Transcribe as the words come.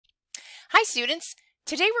Hi students!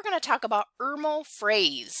 Today we're going to talk about Ermal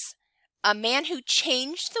Fraze, a man who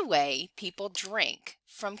changed the way people drink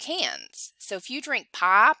from cans. So if you drink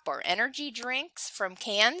pop or energy drinks from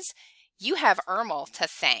cans, you have Ermal to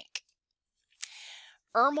thank.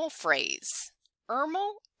 Ermal Fraze.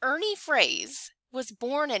 Ernie Fraze was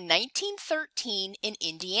born in 1913 in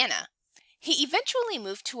Indiana. He eventually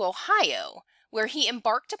moved to Ohio, where he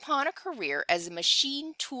embarked upon a career as a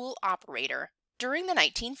machine tool operator during the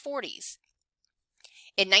 1940s.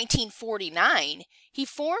 In 1949, he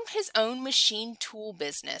formed his own machine tool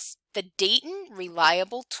business, the Dayton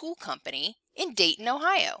Reliable Tool Company in Dayton,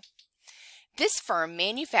 Ohio. This firm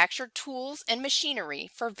manufactured tools and machinery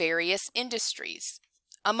for various industries.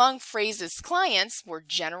 Among Fraze's clients were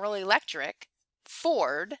General Electric,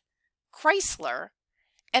 Ford, Chrysler,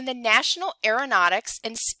 and the National Aeronautics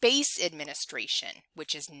and Space Administration,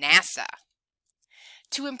 which is NASA.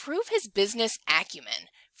 To improve his business acumen,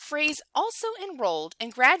 Fraze also enrolled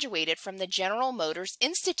and graduated from the General Motors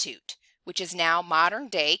Institute, which is now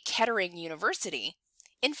modern-day Kettering University,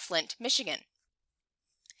 in Flint, Michigan.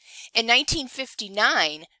 In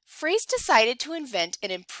 1959, Fraze decided to invent an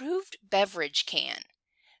improved beverage can.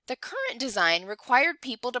 The current design required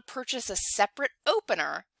people to purchase a separate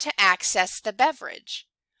opener to access the beverage.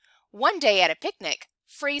 One day at a picnic,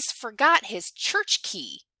 Fraze forgot his church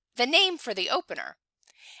key, the name for the opener,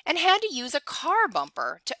 and had to use a car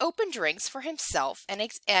bumper to open drinks for himself and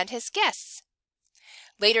his guests.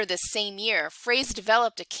 Later this same year, Fraze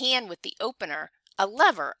developed a can with the opener, a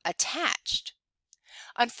lever attached.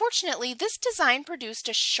 Unfortunately, this design produced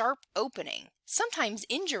a sharp opening, sometimes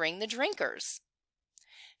injuring the drinkers.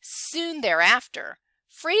 Soon thereafter,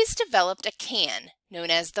 Fraze developed a can known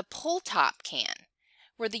as the pull-top can,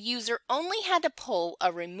 where the user only had to pull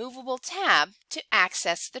a removable tab to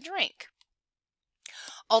access the drink.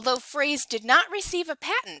 Although Fraze did not receive a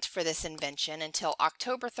patent for this invention until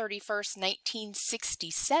October 31,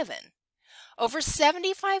 1967, over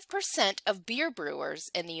 75% of beer brewers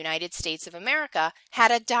in the United States of America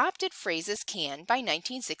had adopted Fraze's can by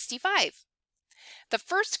 1965. The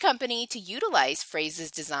first company to utilize Fraze's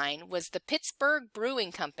design was the Pittsburgh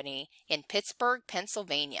Brewing Company in Pittsburgh,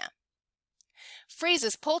 Pennsylvania.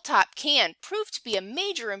 Fraze's pull-top can proved to be a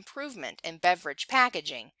major improvement in beverage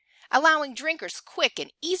packaging, allowing drinkers quick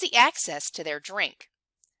and easy access to their drink.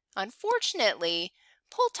 Unfortunately,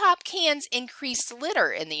 pull-top cans increased litter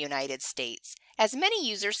in the United States, as many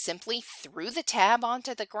users simply threw the tab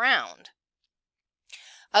onto the ground.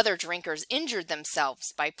 Other drinkers injured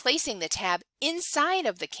themselves by placing the tab inside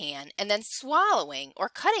of the can and then swallowing or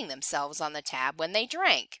cutting themselves on the tab when they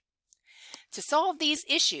drank. To solve these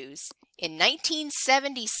issues, in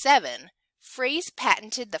 1977, Fraze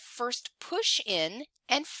patented the first push-in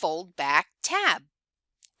and fold-back tab.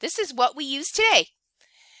 This is what we use today.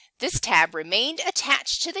 This tab remained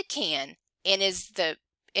attached to the can and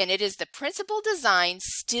it is the principal design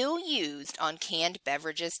still used on canned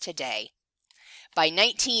beverages today. By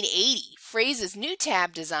 1980, Fraze's new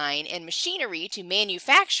tab design and machinery to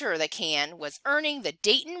manufacture the can was earning the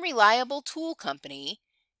Dayton Reliable Tool Company,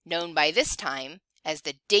 known by this time as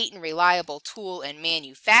the Dayton Reliable Tool and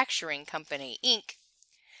Manufacturing Company, Inc.,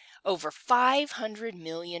 over $500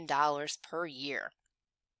 million per year.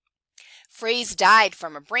 Fraze died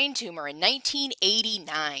from a brain tumor in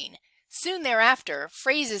 1989. Soon thereafter,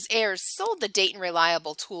 Fraze's heirs sold the Dayton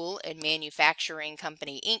Reliable Tool and Manufacturing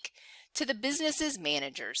Company, Inc., to the business's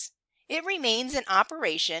managers. It remains in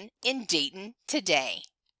operation in Dayton today.